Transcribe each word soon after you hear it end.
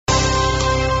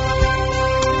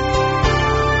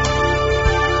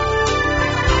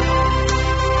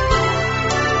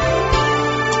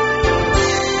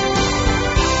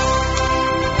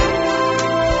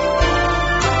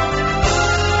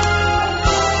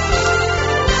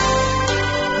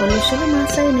Tolosho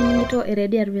Maasai niningito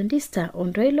eredi Adventista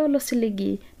ondoilo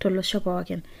losiligi tolosho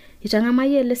pookin.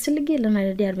 Itang'amayie lesiligi lena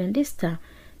eredi Adventista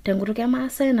tenkutuk e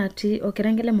Maasai natii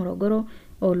Okerengele Morogoro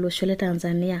olosho le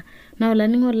Tanzania. Na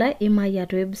olaningo la imaya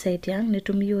to website yang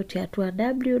nitumio tiatua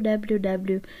www.awr.org.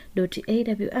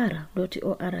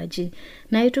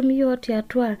 Na itumio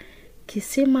tiatua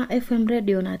Kisima FM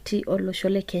radio nati olosho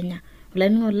le Kenya.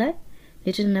 Olaningo la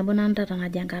nitin nabonanta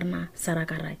tangajangarna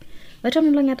sarakarai. Wacha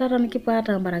mlonga tata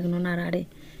nikipata mbarakino narare.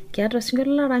 Kiato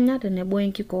singolo ranya tenebo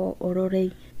enkiko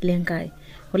ororei lenkai.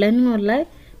 Olaningo la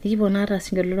nikibonata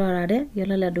singolo rare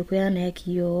yola la dukuya na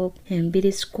ekiyo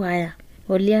Mbiri Square.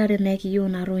 Oliare na ekiyo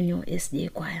Naronyo SD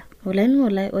Choir. Olaningo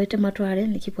la oite matware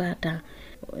nikipata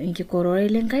inkikorore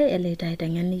lenkai eleita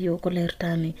itangani yo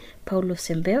kolertani Paulo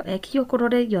Sembeo ekiyo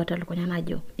korore yota lukonya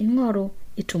najo. Ingoro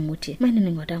itumutie. Mani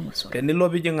ningota ngoso. Tenilo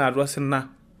bijinga atwa sina.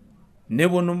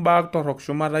 Nebonu mbak torok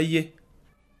shumata yie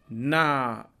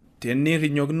na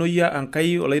tenirinyokino ya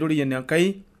Enkai Olaitoriani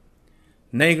Enkai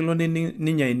na ikilo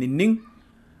ninya inining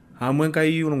amu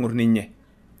Enkai yurungur ninye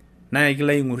na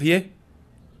ikila ingurie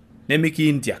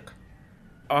nemikiintiak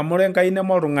amore Enkai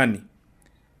neme oltung'ani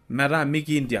metaa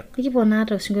mikiintiak. Nikipona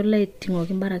ata osingolio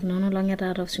itingoki mbarakino nolongeta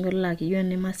ata osingolio laki yo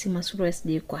ne Masima Suro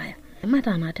SD Choir.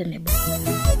 Mata na tenebo.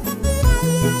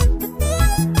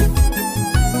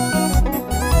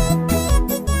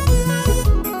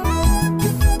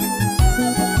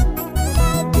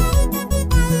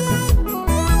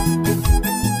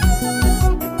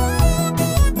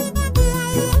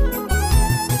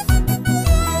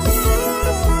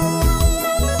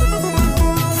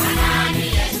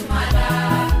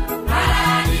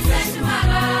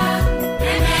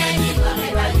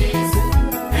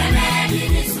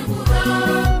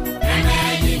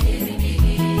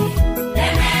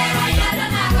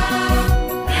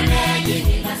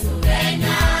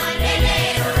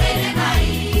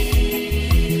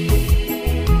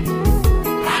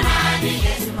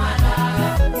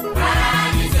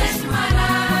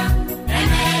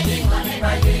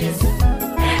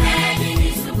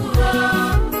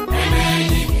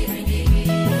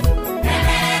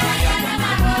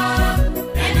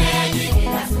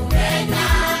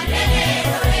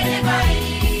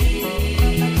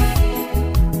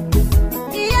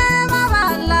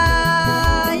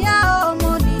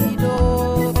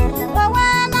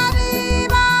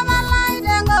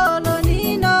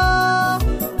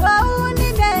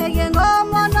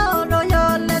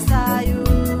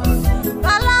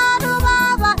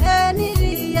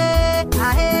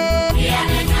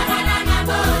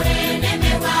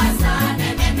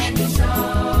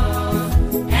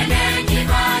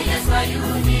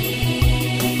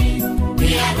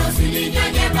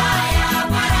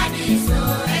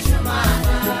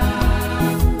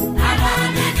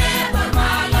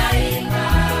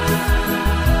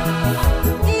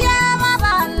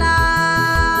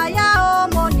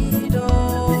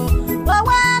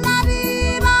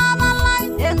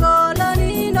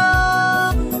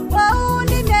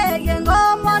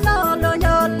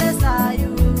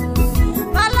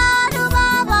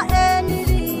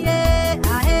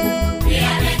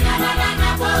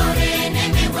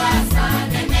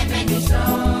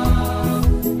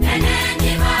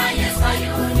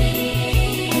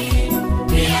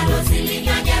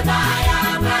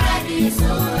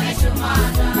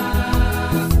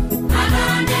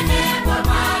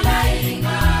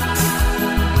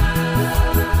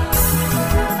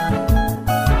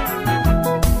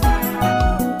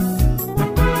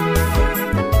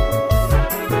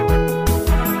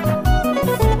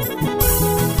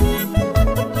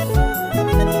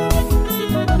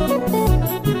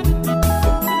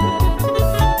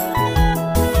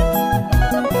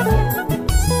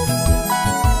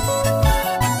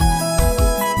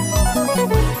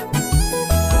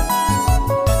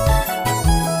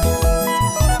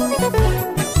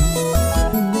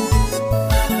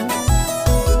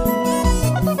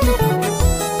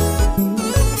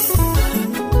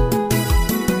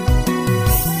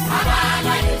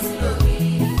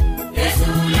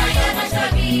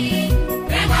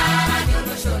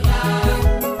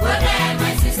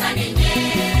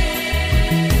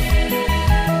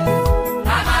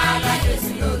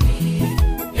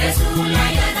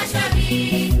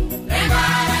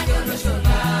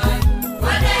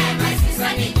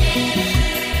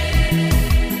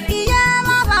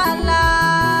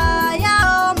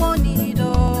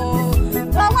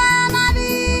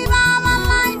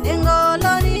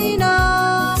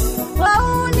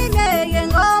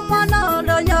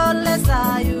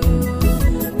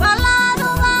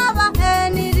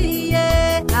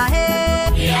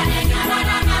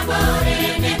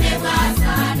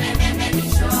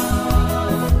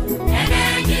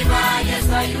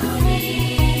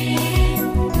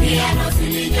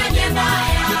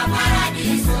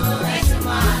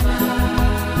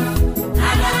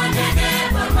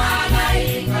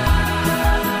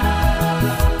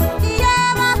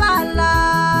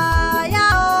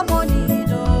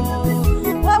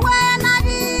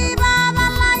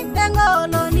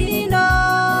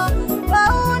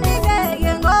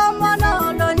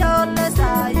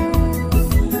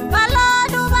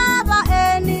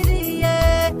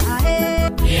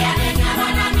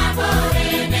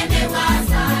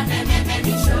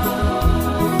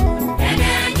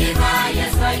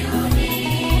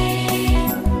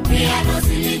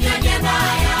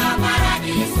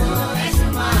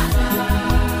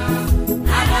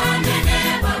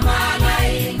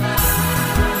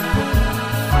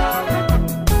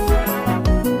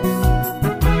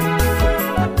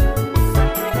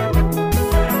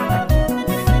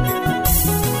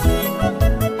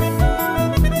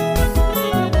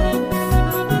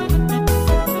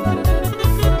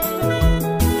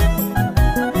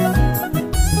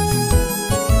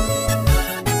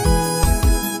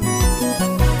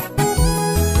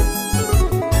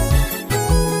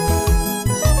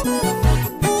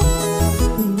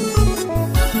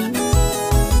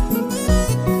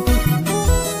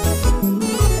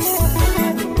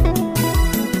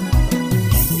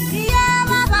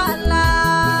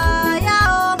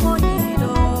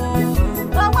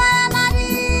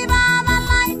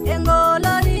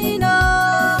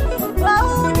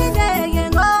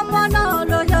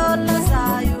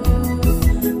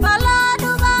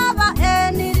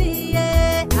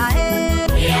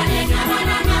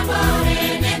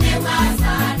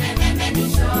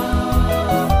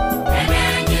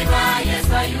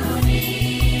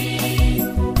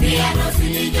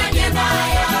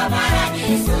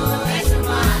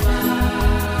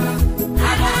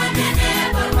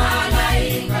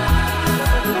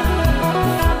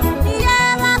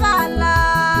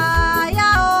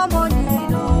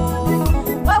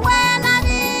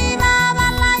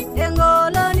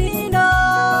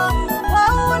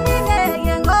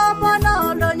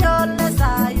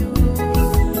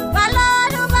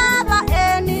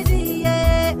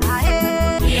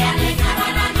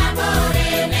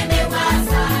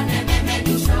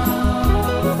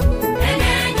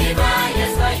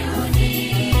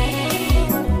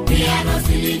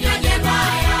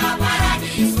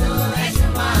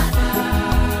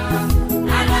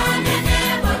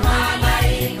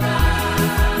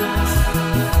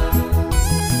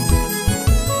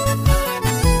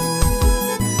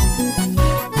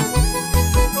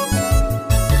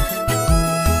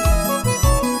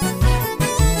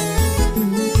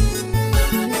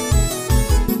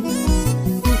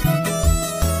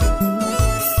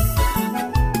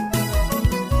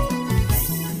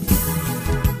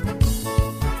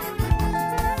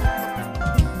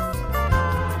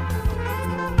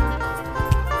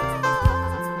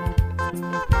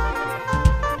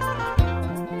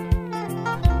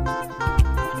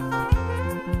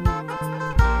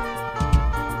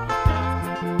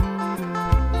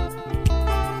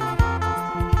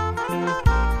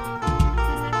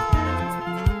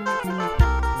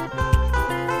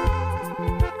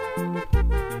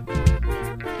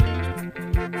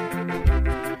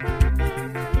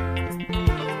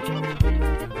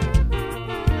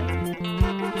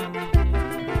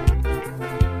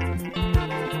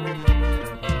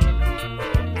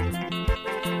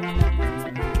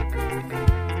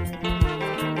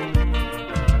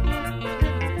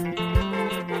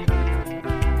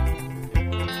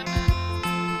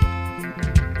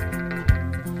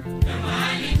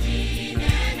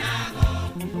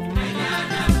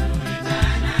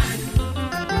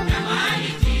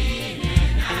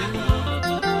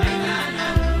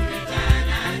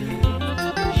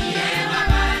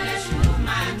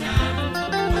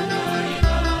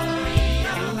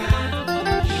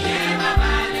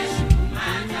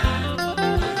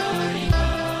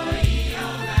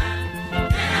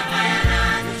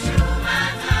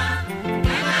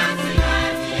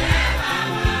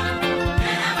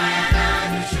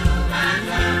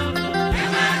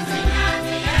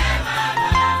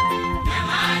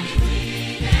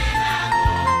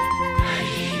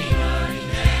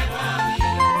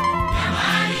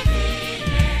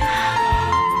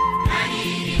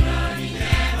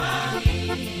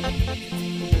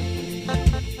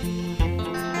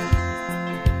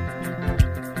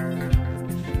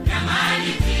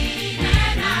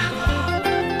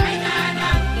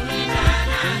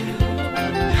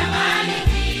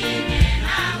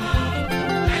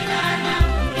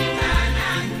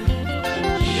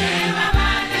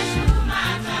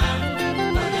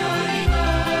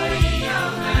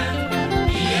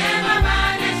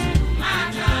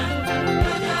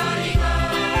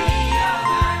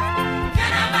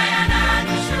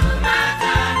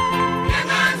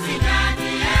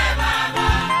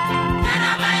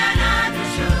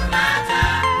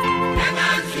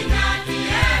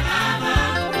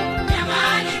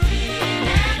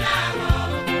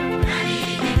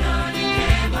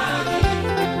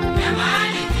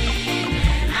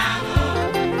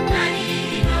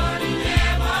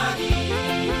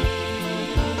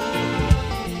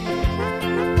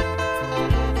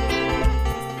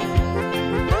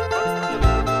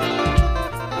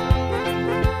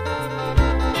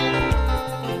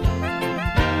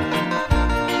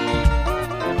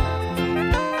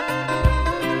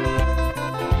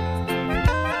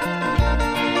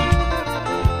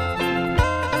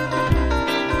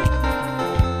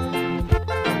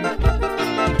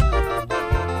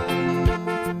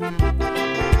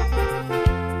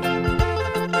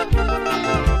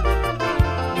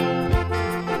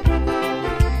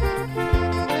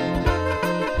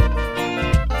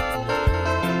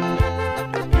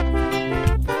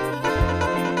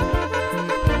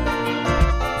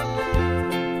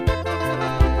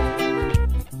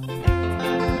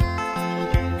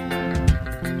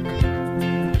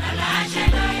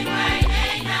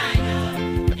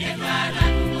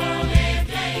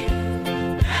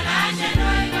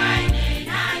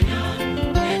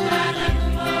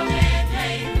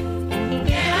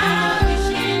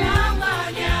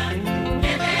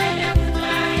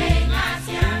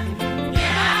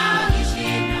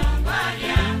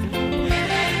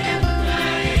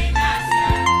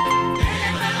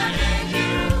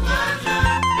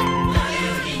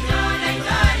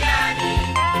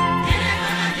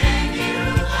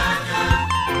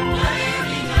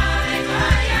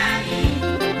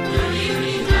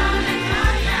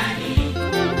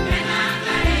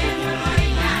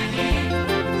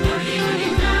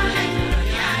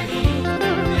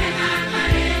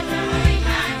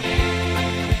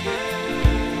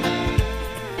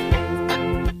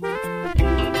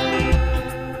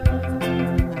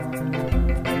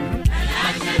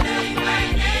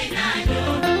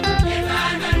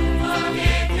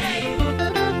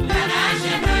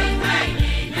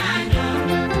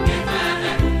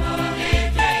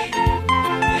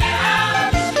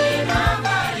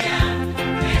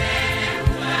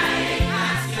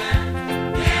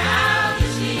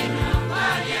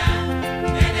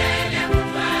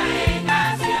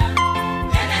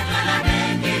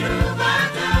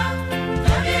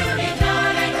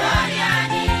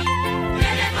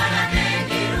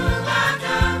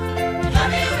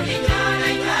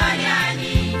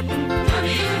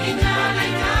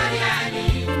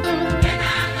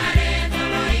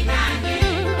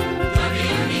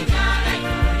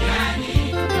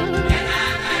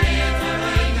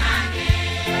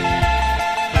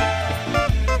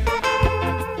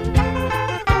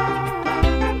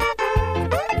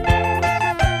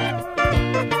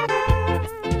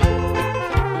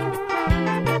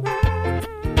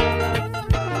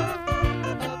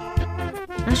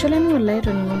 Asholani olai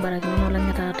toningo barakinono lang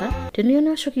taata teniyo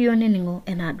niwoshoki yiok neningo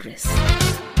ena address.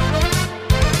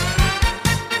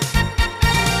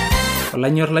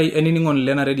 Olanyor lai eniningon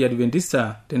lena Radio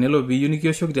Adventista tenelo piyieu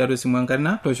nikioshoki tiatua esimu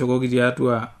enkarna tooshokoki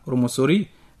tiatua ormosori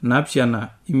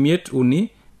 753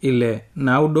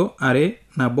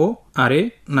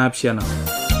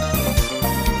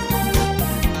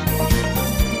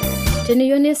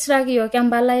 Teniyo nisiraki yiok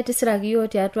empalai tisiraki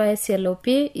yiok tiatua SLP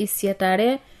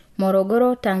Isietare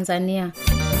Morogoro, Tanzania.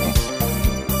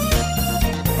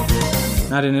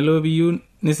 Na tenelo piyieu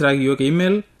nisiraki yiok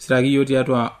email siraki yiok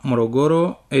tiatua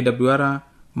Morogoro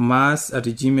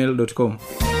awr@gmail.com.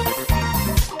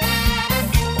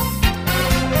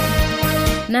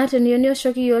 Na teniyo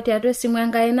niwoshoki yiok tiatua esimu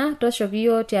enkaina toshoki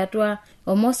yiok tiatua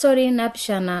omosori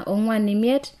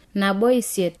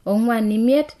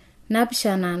 745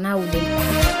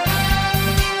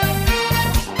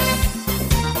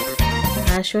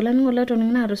 Asholani olai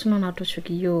toningo na rusuna na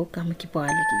toshoki yiok kama kipo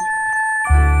aliki.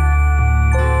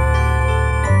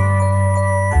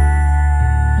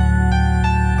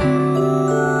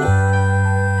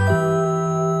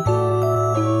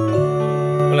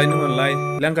 Olainingon lai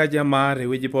lenkaji ama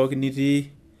tewueji pookin nitii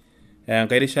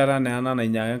enkai rishata neena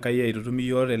nainyaka Enkai aitutumi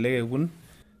yiok telekekun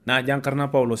naaji enkarna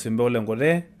Paulo Simbe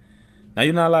Olenkote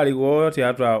nayieu nalo arikoo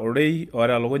tiatua orei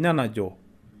oota elukunya najo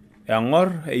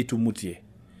eng'or eitumutie.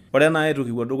 Ore naa eitu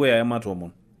kipuo dukuya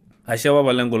ematomon ashe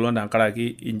papa lengolon tenkaraki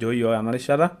inchoo yiok ena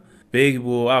rishata pee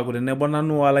kipuo aaku tenebo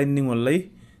nanu olainining'oni lai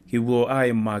kipuo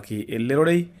aimaki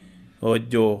elerorei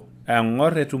ojo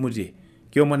eng'or etumutie.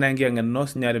 Kiomon enkiyang'eno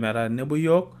sinyari metaa tenebo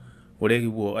yiok ore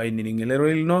kipuo ainining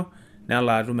elerorei lino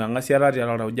nelo atum eng'asiata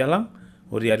tiatua oltauja lang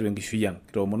o tiatua enkishui ang.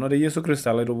 Kitoomonore Yesu Kristo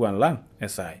alaitopua lang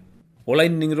esaai.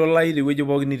 Olainining'ito lai tewueji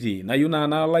pookin nitii nayieu naa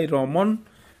nalo aitoomon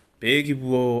pee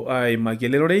kipuo aimaki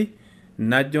elerorei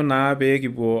najo naa pee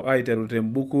kipuo aiteru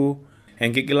tembuku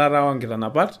enkigilata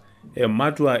oonkitanapat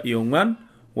ematua 4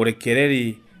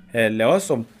 orkereri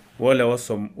leosom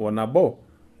oleosom onabo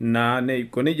naa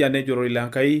neiko nejia nejo ororei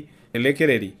lenkai ele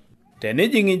kereri.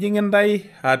 Tenijing'ijing intai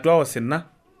atua osina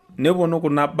neponu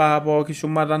kuna baa pooki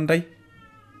shumata ntai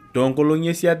toonkolong'i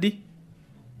esiadi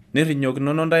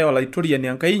nirrinyokinono ntai olaitoriani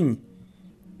Enkai inyi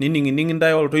nining'ining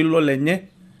intai oltoilo lenye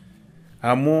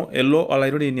amu elo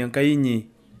olaitoriani Enkai inyi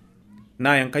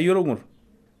naa Enkai orng'ur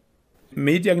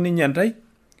meitiak ninye ntai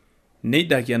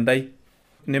neidakie ntai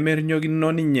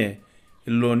nemerrinyokino ninye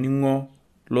ilo ning'o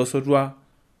losotua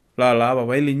lolaa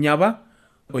papai linyi apa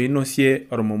oinosie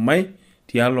ormumai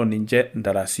tialo ninche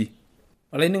ntarasi.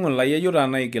 Olainining'oni lai ayieu taa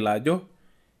naigil ajo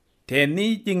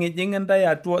tenijing'ijing intai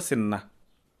atua osina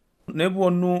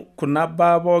neponu kuna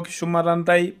baa pooki shumata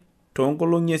ntai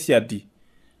toonkolong'i esiadi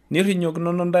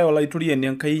nirrinyokinono ntai olaitoriani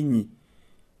Enkai inyi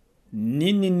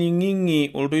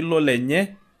ninining'ing'i oltoilo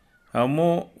lenye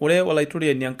amu ore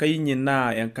olaitoriani Enkai inyi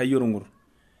naa Enkai orng'ur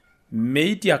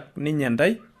meitiak ninye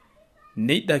ntai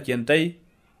neidakie ntai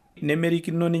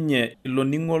nemerikino ninye ilo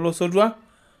ning'o losotua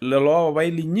lelo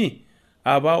papai linyi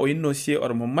apa oinosie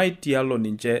ormumai tialo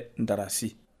ninche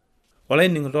ntarasi.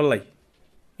 Olainining'ito lai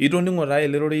itoning'o taa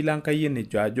elerorei lenkai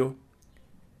enejo ajo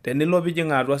tenilo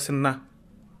piijing atua sina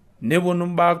neponu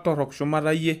mbaa torrok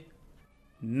shumata yie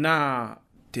naa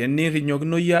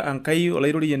tenirrinyokino yie Enkai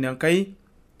olaitoriani Enkai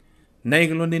naa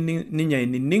ikilo ninye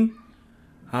ainining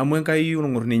amu Enkai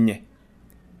orng'ur ninye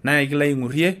naa ikilo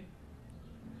aing'urrie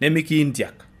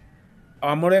nemikiintiak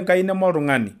amu ore Enkai neme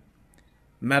oltung'ani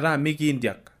metaa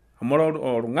mikiintiak amu ore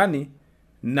oltung'ani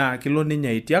naa kilo ninye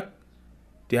aitiak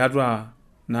tiatua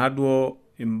naaduo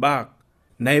imbaa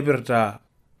naipirta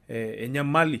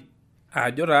enyamali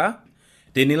ajo taa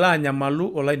tenilo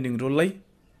anyamalu olainining'ito lai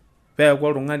peeku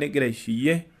oltung'ani egira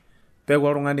aishuyie peeku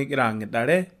oltung'ani egira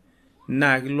ang'idare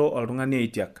naa kilo oltung'ani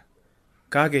aitiak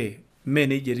kake mee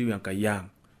nejia etiu Enkai ang.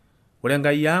 Ore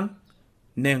Enkai ang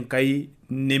naa Enkai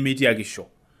nemeitiakisho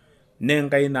naa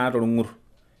Enkai naata orng'ur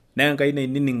naa Enkai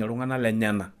nainining iltung'anak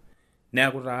lenyenak.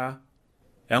 Neeku taa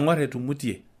eng'or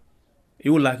etumutie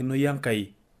iulakinoi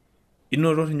Enkai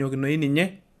inoto rrinyokinoi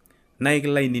ninye naa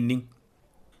ikilo ainining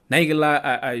naa ikilo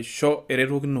aisho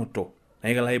eretokinoto naa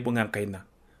ikilo aibung enkaina.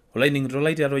 Olainining'ito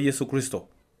lai tiatua Yesu Kristo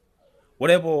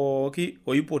ore pooki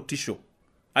oipotisho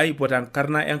aipot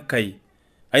enkarna Enkai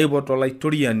aipot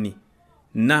olaitoriani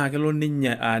naa kelo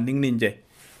ninye aaning ninche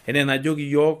enaa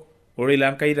enajoki yiok ororei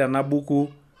lenkai tena buku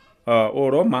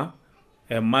oRoma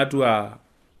ematua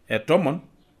 10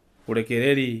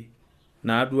 orkereri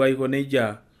naaduo aiko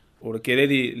nejia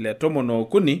orkereri le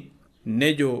 13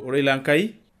 nejo ororei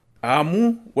lenkai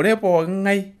amu ore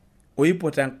pooking'ae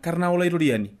oipot enkarna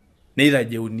olaitoriani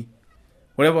neitajeuni.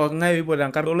 Ore pooking'ae oipot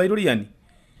enkarna olaitoriani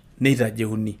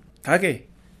neitajeuni. Kake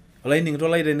olainining'ito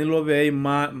lai tenilo pee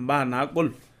imaa mbaa naagol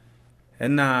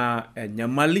enaa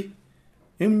enyamali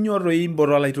minyuo toi impot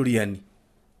olaitoriani,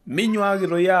 minyuaki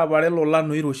toi aapare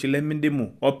lolan oiroshi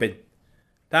lemindimu openy.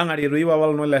 Tang'arie toi papa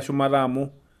lino le shumata amu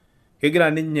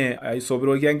kegira ninye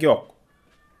aisopiroki enkiok,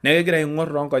 neeku kegira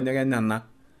aing'or toonkonyek enyenak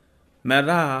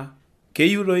metaa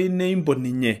keyieu toi neimpot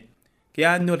ninye,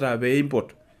 kianyuta pee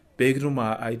impot pee kitum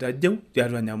aitajeu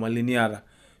tiatua nyamali niata,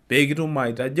 pee kitum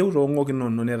aitajeu toong'ok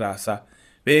inonok nitaasa,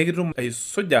 pee kitum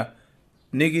aisuja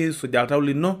nikisuj oltau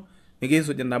lino,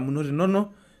 nikisuj indamunot inonok,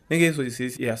 nikisuj sii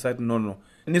siasat inonok,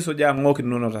 nisujaa ng'ok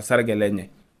inonok tosarge lenye.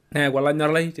 Neeku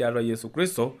olanyora lai tiatua Yesu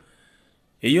Kristo,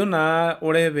 eyieu naa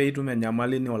ore pee itum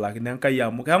enyamali niwolakino Enkai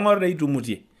amu keng'or doi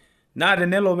itumutie. Naa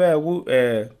tenelo peeku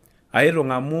aitu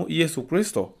ng'amu Yesu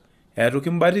Kristo, eitu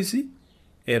kimbatisi,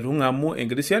 eitu ng'amu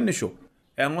enkirisianisho,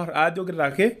 eng'or aajokita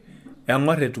ake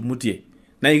eng'or etumutie.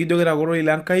 Naa ikijokita kutoki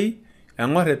lenkai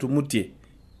eng'or etumutie.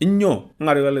 Inyoo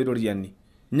ng'aru olaitoriani,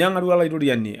 nyang'aru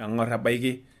olaitoriani eng'or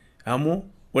ebaiki amu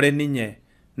ore ninye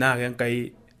naa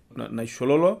Enkai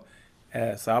naishololo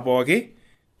saa pooki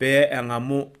pee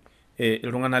eng'amu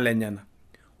iltung'anak lenyenak.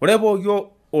 Ore pooki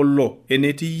olo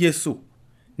enetii Yesu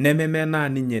nememenaa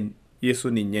ninye Yesu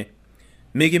ninye,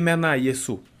 mikimenaa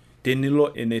Yesu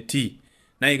tenilo enetii,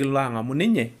 naa ikilo ang'amu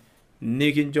ninye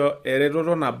nikincho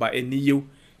eretoto naba eniyieu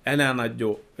enaa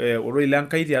enajo oroi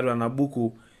lenkai tiatua ena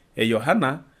buku e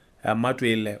Yohana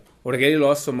Matwei 11. Orkeri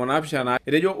loosomon 7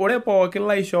 etejo ore pooki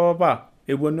laishoopa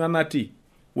epwonu enatii,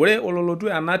 ore ololotu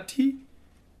enatii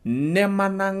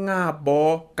nemanang'aa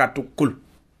boo katukul.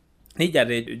 Nejia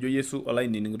etejo Yesu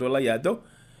olainining'ito lai ajo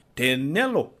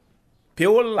tenelo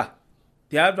piula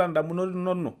tiatua indamunot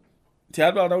inonok,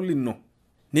 tiatua oltau lino,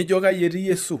 nijo kai etii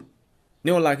Yesu,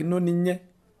 niwolakino ninye,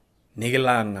 nikilo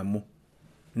ang'amu,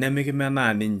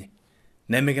 nemikimenaa ninye,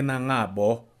 nemikinang'aa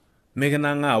boo,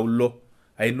 mikinang'aa ulo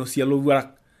ainosie lowuarak,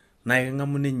 naa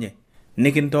king'amu ninye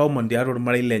nikintoomon tiatua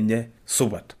ormarei lenye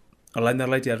supat.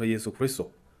 Olanyora lai tiatua Yesu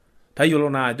Kristo, tayiolo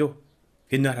naa ajo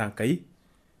kinyor Enkai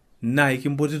naa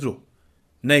ikimpotito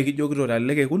naa ikijokito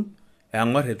telelek ekun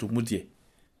eng'or etumutie.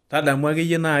 Tadamu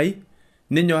akeyie nai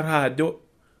ninyoraa ajo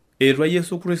eetwa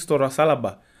Yesu Kristo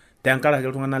tosalaba tenkaraki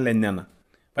iltung'anak lenyenak.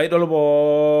 Paidol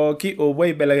pooki opuo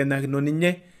aibelekenyakino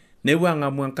ninye nepuo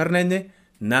ang'amu enkarna enye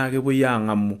naa kepuoi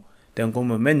ang'amu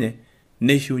tenkomom enye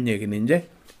neishiunyeki ninche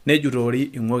nejutoori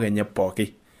ing'ok enye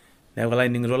pooki. Neeku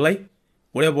olainining'ito lai,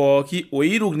 ore pooki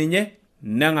oiruk ninye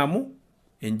neng'amu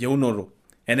enjeunoto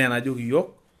enaa enajoki iyiok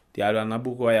tiatua ena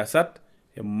buku oyasat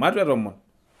Matwei 10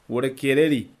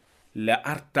 orkereri le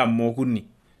 43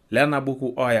 lena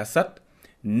buku oyasat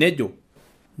nejo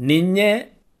ninye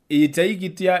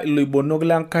eitaikitia iloibonok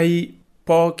lenkai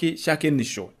pooki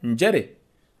shakenisho nchere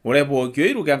ore pooki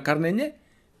oiruk enkarna enye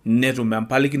netum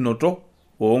empalikinoto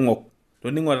oong'ok.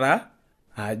 Toning'o taa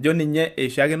ajo ninye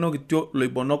eishakenokitio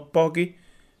iloibonok pooki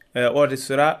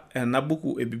otisira ena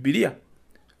buku e Bibilia,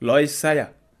 loo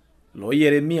Isaya, loo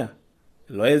Yeremia,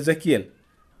 loo Ezekiel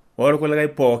orkulikae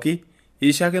pooki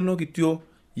eishakenokitio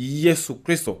Yesu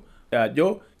Kristo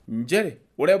ajo nchere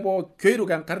ore pooki oiruk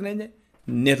enkarna enye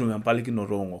netum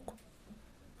empalikinoto oong'ok.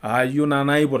 Ayieu naa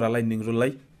naipot olainining'ito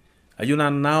lai, ayieu naa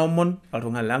naomon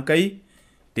oltung'ani lenkai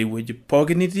tewueji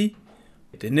pooki nitii,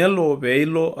 tenelo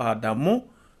peilo adamu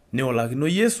niwolakino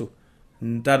Yesu,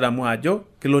 ntadamu ajo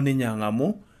kilo ninye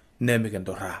ang'amu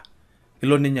nemikinturraa,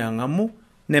 kilo ninye ang'amu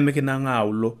nemikinang'aa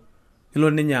ulo, kilo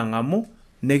ninye ang'amu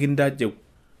nekintajeu,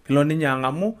 kilo ninye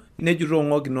ang'amu nejutoo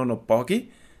ng'ok inonok pooki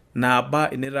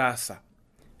naaba enitaasa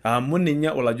amu ninye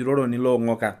olajutoroni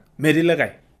loong'ok ang', metii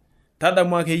likae.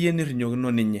 Tadamu akeyie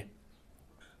nirrinyokino ninye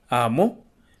amu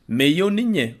meyieu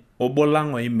ninye obo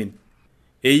lang' oimin,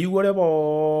 eyieu ore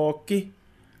pooki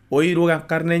oiruk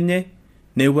enkarna enye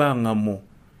nepuo ang'amu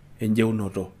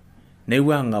enjeunoto,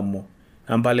 nepuo ang'amu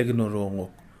empalikinoto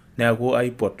oong'ok. Neeku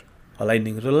aipot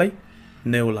olainining'ito lai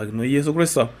newolakino Yesu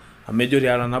Kristo amu ejo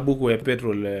tiatua ena buku e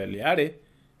Petro liare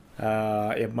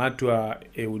Matwei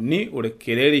 3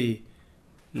 orkereri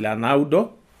le 9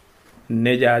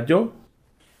 nejo ajo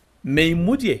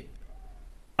meimutie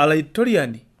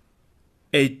olaitoriani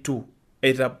eitu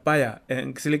eitabaya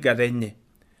enkisiligata enye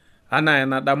anaa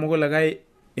enadamu kulikae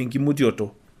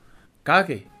enkimutioto,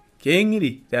 kake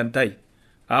keing'iri tentai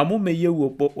amu meyieu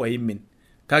obo oimin,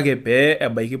 kake pee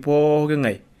ebaiki pooki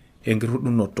ng'ae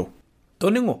enkirrudunoto.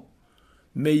 Toning'o,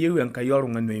 meyieu Enkai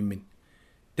oltung'ani oimin.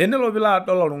 Tenelo pilo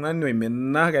adol oltung'ani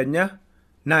oimina kenya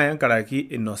naa enkaraki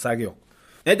inosa kiok.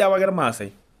 Nejo apake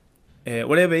irmaasai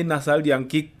ore peinosa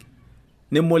iltiang'ik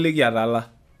nemoliki atala,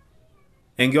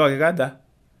 enkiok ikaja?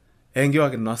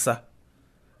 Enkiok inosa.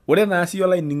 Ore naa siyie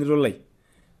olainining'ito lai,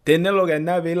 tenelo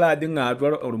kenya piilo ajing'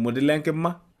 atua ormoti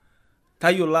lenkima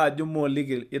tayiolo ajo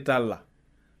mooliki itala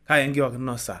kake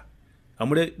enkiyokinosa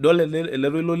amu dol ele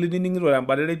toilo linining'ito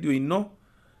tembata redio ino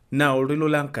naa oltoilo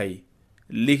lenkai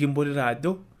likimpotito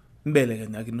ajo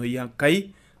mbelekenyakinoi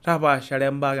Enkai tapaashare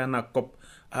mbaa enakop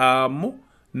amu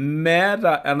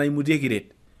meeta enaimutieki ret.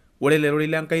 Ore ele rorei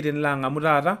lenkai tenilo ang'amu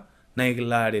taata naa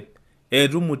ikilo aret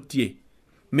etumutie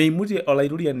meimutie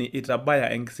Olaitoriani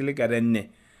itabaya enkisiligata enye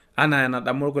anaa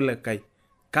enadamu irkulikae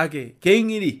kake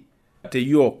keing'iri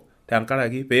teyiok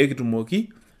tenkaraki pee kitumoki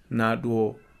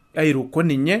naaduo airuko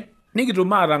ninye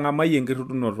nikitum atang'amai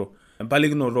enkirrutunoto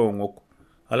empalikinoto oong'ok.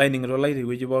 Olainining'ito lai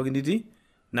tewueji pookin nitii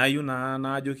nayieu naa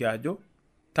naajoki ajo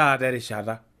taata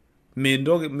erishata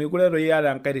mekure toi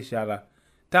iyata enkae rishata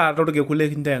taata orkekun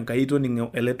likinchoo Enkai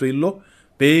toning'o ele toilo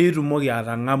pee itumoki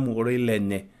atang'amu ororei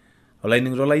lenye.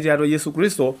 Olainining'ito lai tiatua Yesu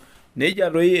Kristo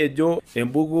nejia toi ejo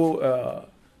embuku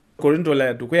Korinto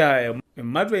le dukuya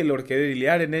ematua ile orkereri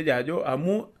liare nejo ajo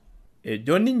amu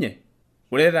ejo ninye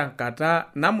ore tenkata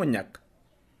namunyak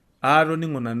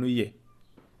aatoning'o nanu iyie,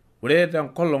 ore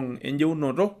tenkolong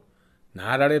enjeunoto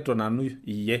naatareto nanu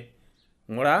iyie,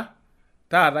 ng'ura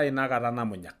taata ina kata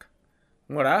namunyak,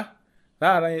 ng'ura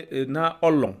taata ina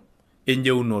olong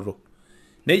enjeunoto.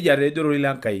 Nejia taa ejo ororei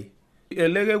lenkai.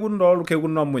 Ele kekun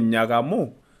toorkekun omunyak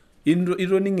amu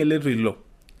itoning'o ele toilo.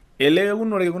 Ele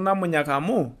kekun orkekun omunyak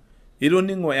amu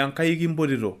itoning'o Enkai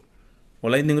kimpotito.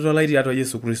 Olainining'ito lai tiatua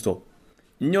Yesu Kristo.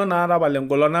 Nyoo naa tapala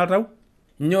engolon oltau,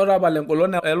 nyoo tapala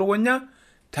engolon elukunya,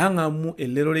 tang'amu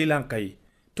ele rorei lenkai.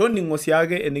 Toning'o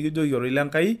siake enikijoki ororei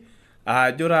lenkai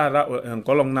ajo taata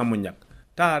enkolong namunyak,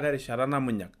 taata erishata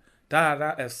namunyak,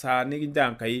 taata esaa nikinchoo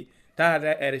Enkai,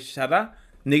 taata erishata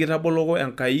nikitaboloko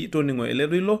Enkai toning'o ele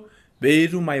toilo pee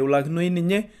itum aiulakinoi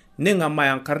ninye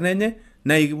ning'amaa enkarna enye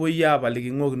naa ikipuoi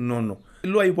aapaliki ng'ok inonok.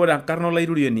 Ilo aipot enkarna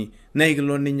Olaitoriani naa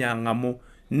ikilo ninye ang'amu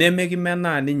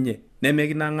nemekimenaa ninye,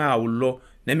 nemekinang'aa aulo,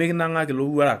 nemekinang'aki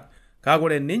ilowuarak kake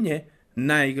ore ninye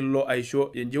naa ikilo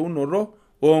aisho enjeunoto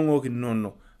oong'ok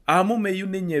inonok amu meyieu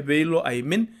ninye peilo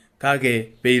aimin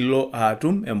kake peilo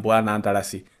atum empuan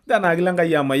antarasi. Ntaanaki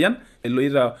Enkai amayian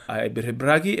eloito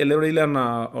aibirribiraki ele rorei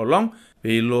lena olong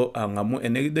peilo ang'amu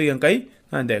enikijoki Enkai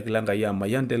naa ntaaki Enkai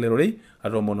amayian tele rorei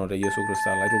atoomono te Yesu Kristo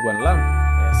olaitukuan lang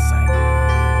esai.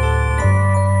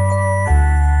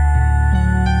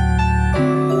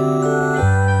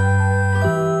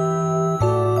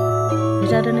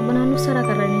 Nitata nebona nusara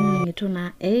karani ning'ito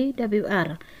na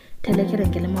AWR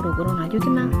telekerenke le Morogoro najo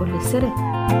kina olesere.